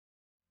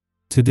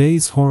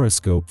Today's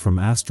horoscope from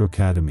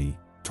Astrocademy,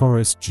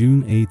 Taurus,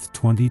 June 8,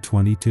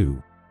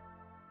 2022.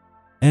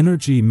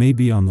 Energy may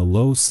be on the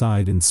low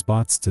side in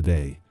spots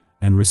today,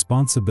 and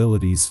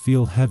responsibilities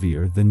feel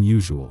heavier than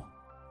usual.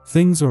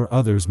 Things or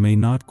others may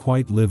not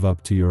quite live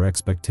up to your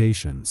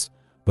expectations,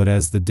 but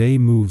as the day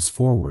moves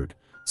forward,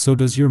 so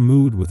does your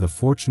mood, with a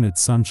fortunate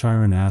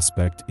Sun-Chiron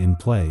aspect in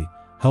play,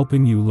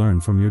 helping you learn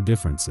from your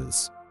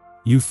differences.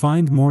 You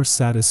find more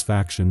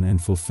satisfaction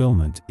and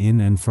fulfillment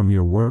in and from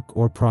your work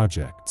or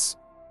projects.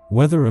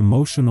 Whether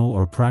emotional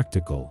or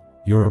practical,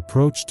 your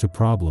approach to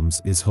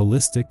problems is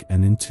holistic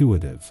and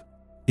intuitive.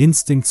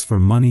 Instincts for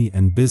money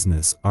and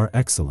business are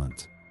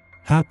excellent.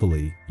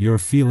 Happily, you're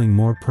feeling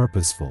more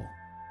purposeful.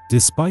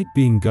 Despite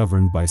being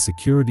governed by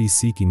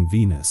security-seeking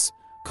Venus,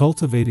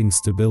 cultivating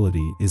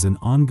stability is an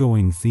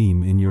ongoing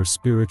theme in your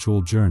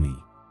spiritual journey.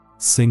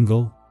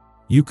 Single?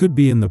 You could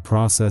be in the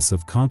process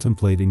of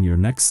contemplating your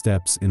next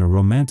steps in a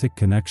romantic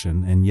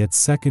connection and yet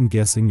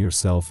second-guessing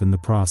yourself in the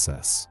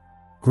process.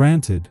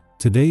 Granted,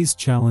 today's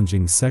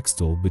challenging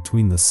sextile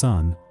between the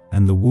Sun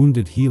and the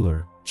wounded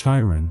healer,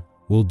 Chiron,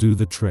 will do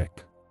the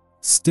trick.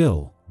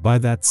 Still, by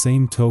that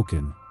same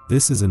token,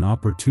 this is an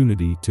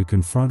opportunity to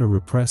confront a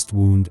repressed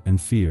wound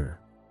and fear.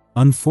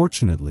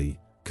 Unfortunately,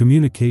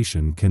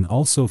 communication can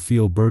also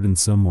feel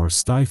burdensome or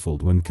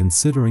stifled when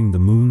considering the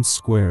Moon's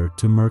square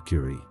to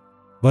Mercury.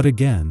 But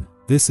again,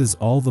 this is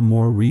all the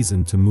more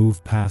reason to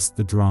move past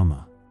the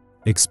drama.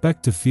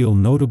 Expect to feel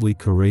notably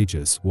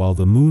courageous while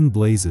the Moon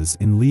blazes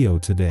in Leo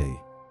today.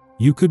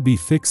 You could be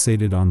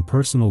fixated on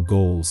personal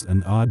goals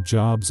and odd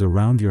jobs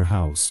around your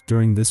house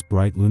during this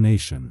bright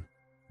lunation.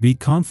 Be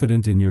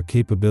confident in your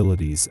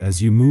capabilities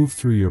as you move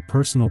through your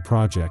personal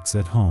projects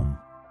at home.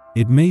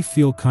 It may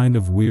feel kind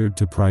of weird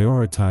to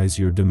prioritize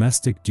your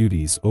domestic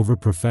duties over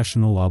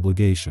professional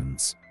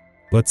obligations.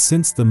 But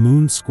since the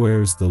Moon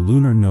squares the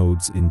lunar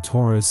nodes in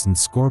Taurus and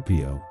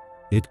Scorpio,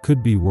 it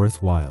could be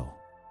worthwhile.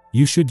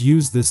 You should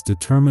use this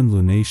determined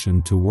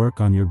lunation to work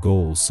on your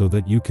goals so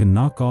that you can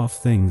knock off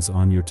things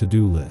on your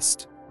to-do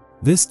list.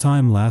 This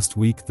time last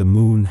week the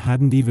Moon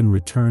hadn't even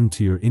returned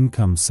to your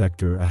income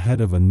sector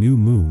ahead of a new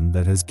moon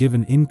that has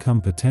given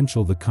income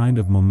potential the kind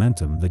of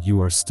momentum that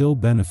you are still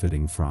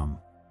benefiting from.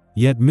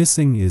 Yet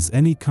missing is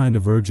any kind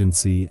of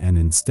urgency, and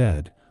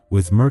instead,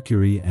 with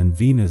Mercury and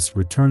Venus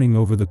returning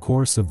over the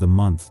course of the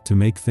month to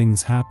make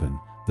things happen,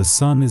 the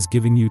Sun is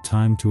giving you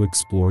time to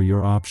explore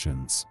your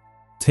options.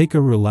 Take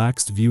a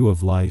relaxed view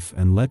of life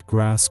and let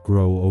grass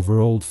grow over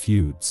old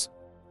feuds.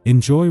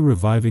 Enjoy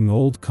reviving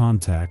old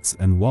contacts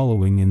and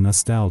wallowing in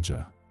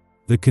nostalgia.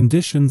 The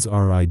conditions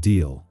are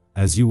ideal,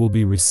 as you will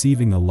be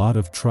receiving a lot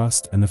of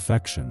trust and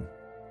affection.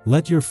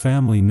 Let your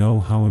family know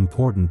how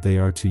important they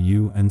are to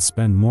you and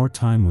spend more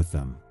time with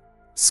them.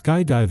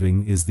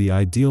 Skydiving is the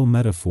ideal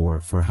metaphor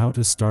for how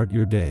to start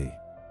your day.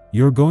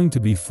 You're going to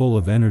be full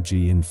of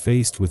energy and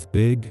faced with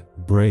big,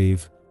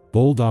 brave,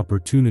 bold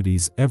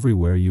opportunities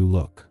everywhere you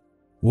look.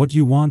 What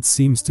you want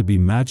seems to be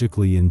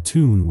magically in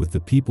tune with the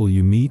people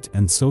you meet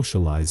and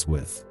socialize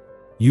with.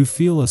 You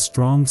feel a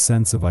strong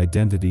sense of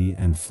identity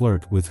and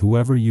flirt with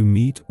whoever you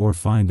meet or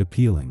find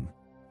appealing.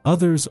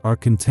 Others are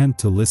content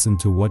to listen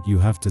to what you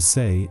have to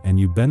say, and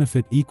you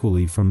benefit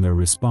equally from their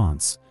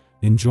response,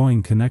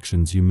 enjoying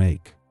connections you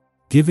make.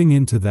 Giving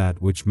in to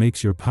that which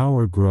makes your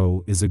power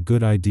grow is a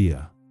good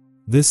idea.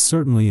 This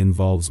certainly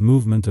involves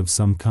movement of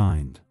some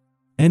kind.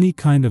 Any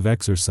kind of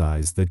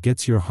exercise that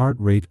gets your heart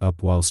rate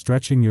up while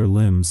stretching your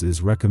limbs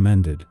is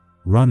recommended: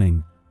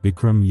 running,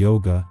 Bikram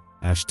yoga,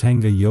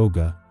 Ashtanga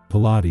yoga,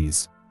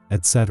 Pilates,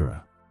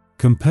 etc.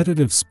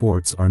 Competitive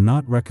sports are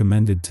not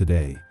recommended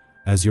today,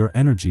 as your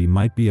energy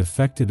might be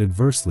affected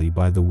adversely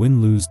by the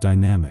win-lose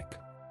dynamic.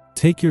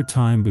 Take your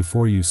time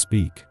before you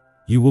speak.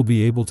 You will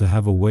be able to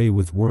have a way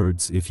with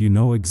words if you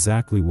know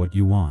exactly what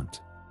you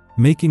want.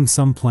 Making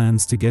some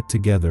plans to get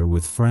together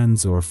with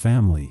friends or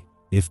family,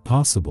 if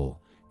possible,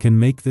 can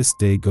make this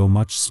day go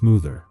much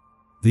smoother.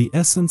 The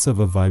essence of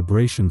a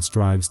vibration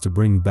strives to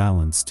bring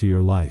balance to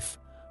your life,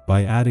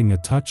 by adding a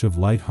touch of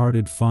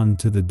light-hearted fun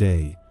to the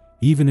day,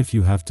 even if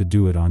you have to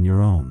do it on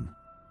your own.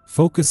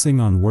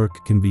 Focusing on work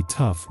can be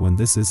tough when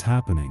this is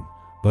happening,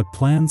 but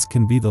plans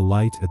can be the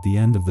light at the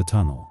end of the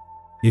tunnel.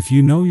 If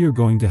you know you're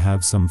going to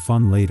have some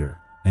fun later,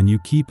 and you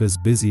keep as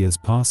busy as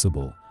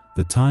possible,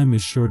 the time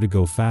is sure to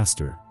go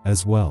faster,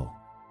 as well.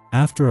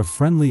 After a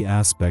friendly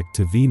aspect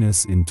to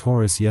Venus in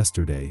Taurus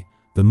yesterday,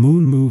 the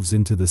Moon moves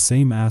into the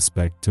same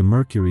aspect to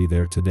Mercury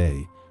there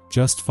today,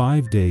 just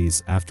 5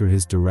 days after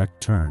his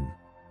direct turn.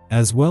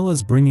 As well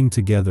as bringing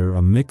together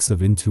a mix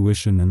of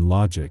intuition and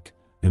logic,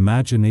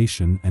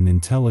 imagination and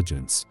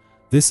intelligence,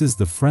 this is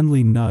the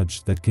friendly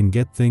nudge that can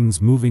get things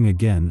moving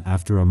again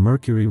after a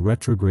Mercury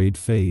retrograde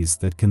phase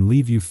that can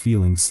leave you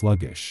feeling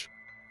sluggish.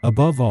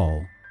 Above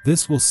all,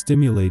 this will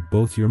stimulate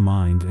both your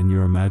mind and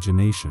your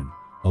imagination,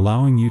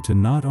 allowing you to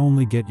not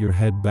only get your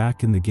head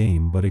back in the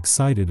game but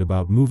excited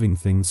about moving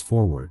things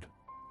forward.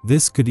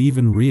 This could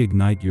even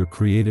reignite your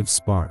creative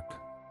spark.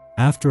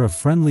 After a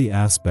friendly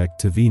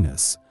aspect to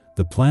Venus,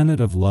 the planet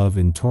of love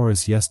in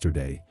Taurus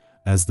yesterday,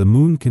 As the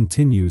moon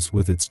continues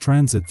with its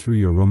transit through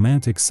your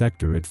romantic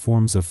sector, it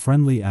forms a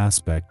friendly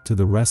aspect to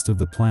the rest of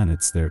the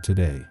planets there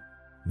today.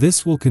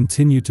 This will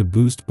continue to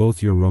boost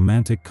both your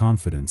romantic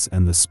confidence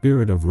and the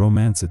spirit of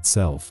romance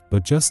itself,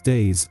 but just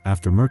days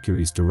after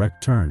Mercury's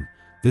direct turn,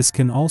 this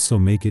can also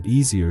make it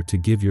easier to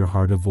give your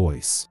heart a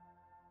voice.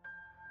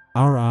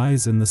 Our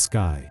eyes in the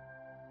sky.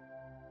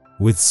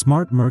 With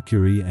smart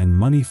Mercury and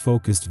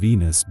money-focused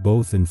Venus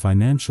both in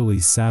financially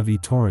savvy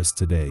Taurus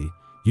today,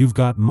 you've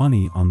got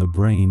money on the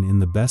brain in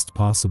the best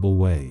possible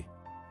way.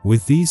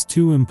 With these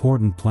two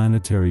important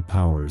planetary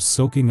powers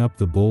soaking up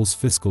the bull's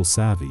fiscal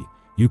savvy,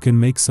 you can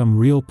make some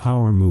real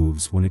power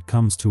moves when it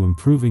comes to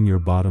improving your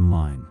bottom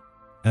line.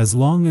 As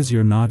long as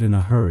you're not in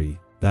a hurry,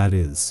 that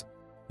is.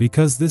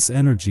 Because this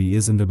energy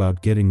isn't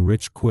about getting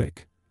rich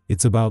quick,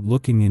 it's about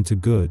looking into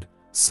good,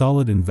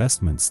 solid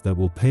investments that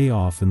will pay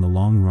off in the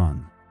long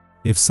run.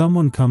 If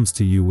someone comes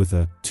to you with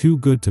a too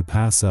good to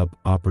pass up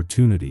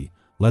opportunity,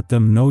 let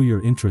them know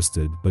you're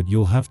interested, but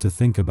you'll have to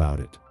think about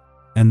it.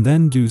 And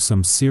then do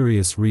some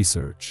serious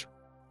research.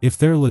 If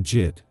they're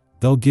legit,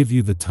 they'll give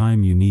you the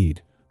time you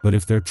need, but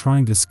if they're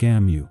trying to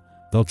scam you,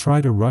 they'll try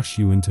to rush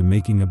you into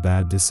making a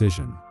bad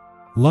decision.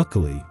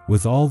 Luckily,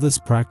 with all this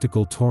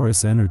practical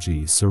Taurus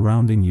energy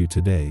surrounding you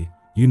today,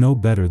 you know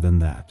better than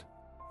that.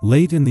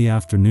 Late in the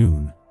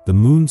afternoon, the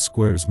moon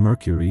squares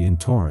Mercury in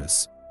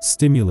Taurus,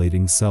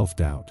 stimulating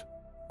self-doubt.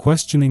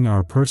 Questioning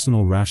our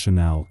personal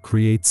rationale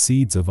creates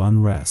seeds of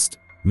unrest,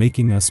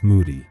 making us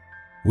moody.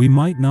 We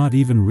might not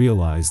even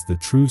realize the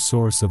true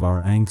source of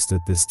our angst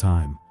at this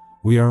time.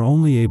 We are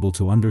only able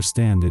to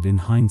understand it in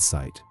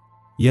hindsight.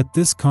 Yet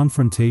this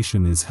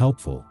confrontation is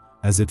helpful,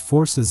 as it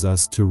forces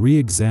us to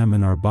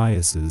re-examine our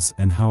biases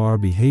and how our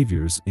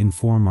behaviors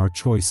inform our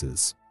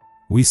choices.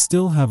 We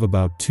still have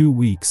about 2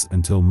 weeks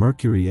until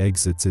Mercury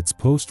exits its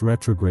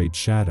post-retrograde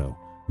shadow,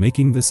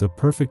 making this a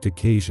perfect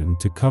occasion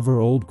to cover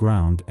old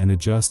ground and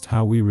adjust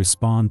how we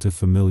respond to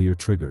familiar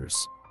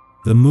triggers.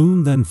 The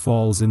moon then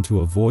falls into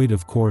a void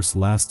of course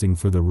lasting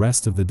for the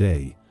rest of the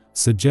day,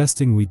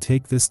 suggesting we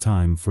take this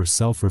time for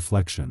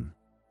self-reflection.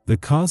 The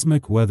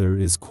cosmic weather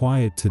is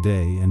quiet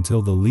today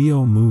until the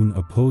Leo moon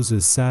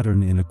opposes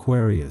Saturn in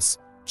Aquarius,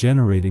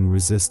 generating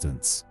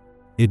resistance.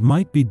 It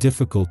might be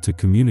difficult to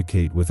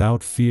communicate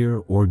without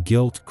fear or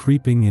guilt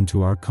creeping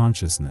into our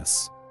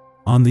consciousness.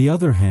 On the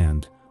other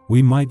hand,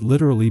 we might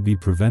literally be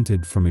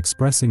prevented from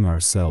expressing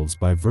ourselves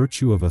by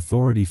virtue of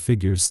authority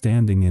figures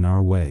standing in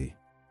our way.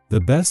 The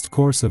best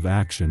course of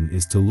action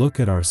is to look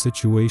at our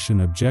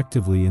situation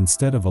objectively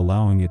instead of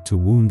allowing it to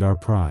wound our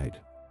pride.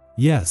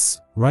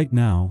 Yes, right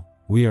now,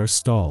 we are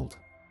stalled.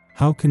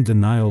 How can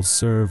denial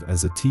serve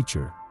as a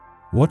teacher?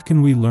 What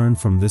can we learn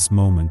from this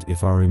moment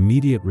if our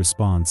immediate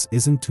response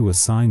isn't to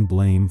assign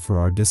blame for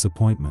our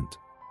disappointment?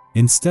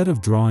 Instead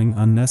of drawing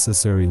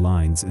unnecessary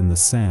lines in the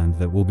sand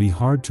that will be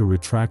hard to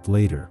retract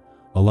later,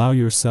 allow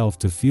yourself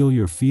to feel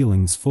your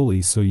feelings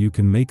fully so you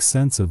can make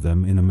sense of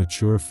them in a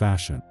mature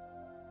fashion.